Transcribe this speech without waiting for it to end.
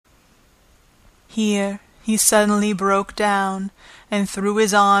Here he suddenly broke down, and threw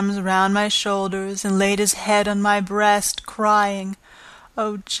his arms round my shoulders, and laid his head on my breast, crying,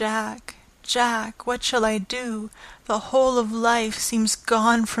 "Oh, Jack, Jack, what shall I do? The whole of life seems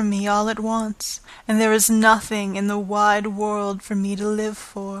gone from me all at once, and there is nothing in the wide world for me to live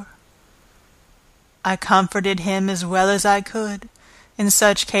for." I comforted him as well as I could. In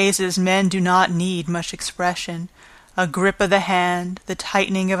such cases men do not need much expression. A grip of the hand, the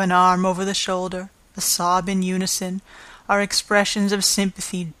tightening of an arm over the shoulder, a sob in unison, are expressions of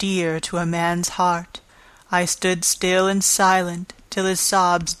sympathy dear to a man's heart. I stood still and silent till his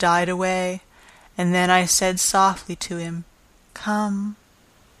sobs died away, and then I said softly to him, "Come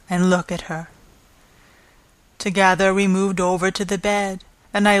and look at her." Together we moved over to the bed,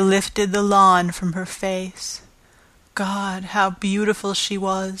 and I lifted the lawn from her face. God, how beautiful she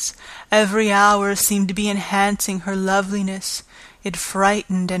was! Every hour seemed to be enhancing her loveliness. It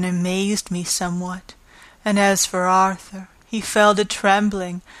frightened and amazed me somewhat. And as for Arthur, he fell to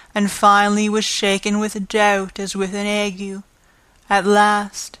trembling, and finally was shaken with doubt as with an ague. At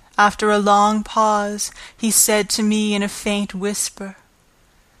last, after a long pause, he said to me in a faint whisper,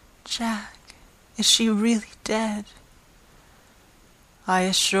 "Jack, is she really dead?" I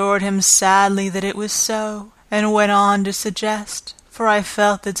assured him sadly that it was so, and went on to suggest, for I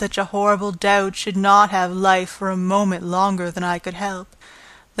felt that such a horrible doubt should not have life for a moment longer than I could help,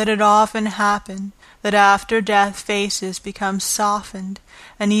 that it often happened that after death faces become softened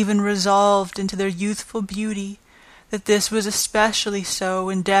and even resolved into their youthful beauty, that this was especially so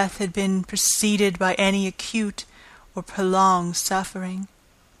when death had been preceded by any acute or prolonged suffering.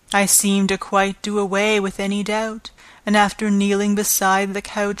 I seemed to quite do away with any doubt, and after kneeling beside the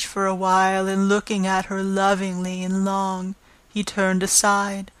couch for a while and looking at her lovingly and long, he turned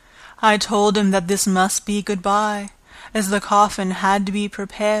aside. I told him that this must be good-bye, as the coffin had to be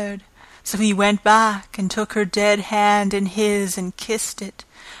prepared, so he went back and took her dead hand in his and kissed it,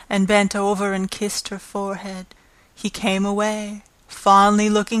 and bent over and kissed her forehead. He came away, fondly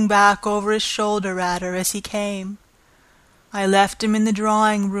looking back over his shoulder at her as he came. I left him in the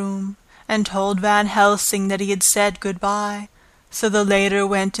drawing-room, and told Van Helsing that he had said good-bye, so the latter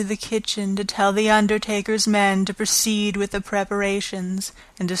went to the kitchen to tell the undertaker's men to proceed with the preparations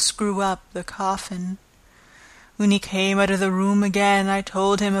and to screw up the coffin. When he came out of the room again, I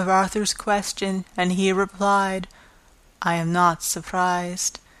told him of Arthur's question, and he replied, "I am not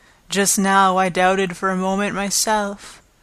surprised. Just now I doubted for a moment myself,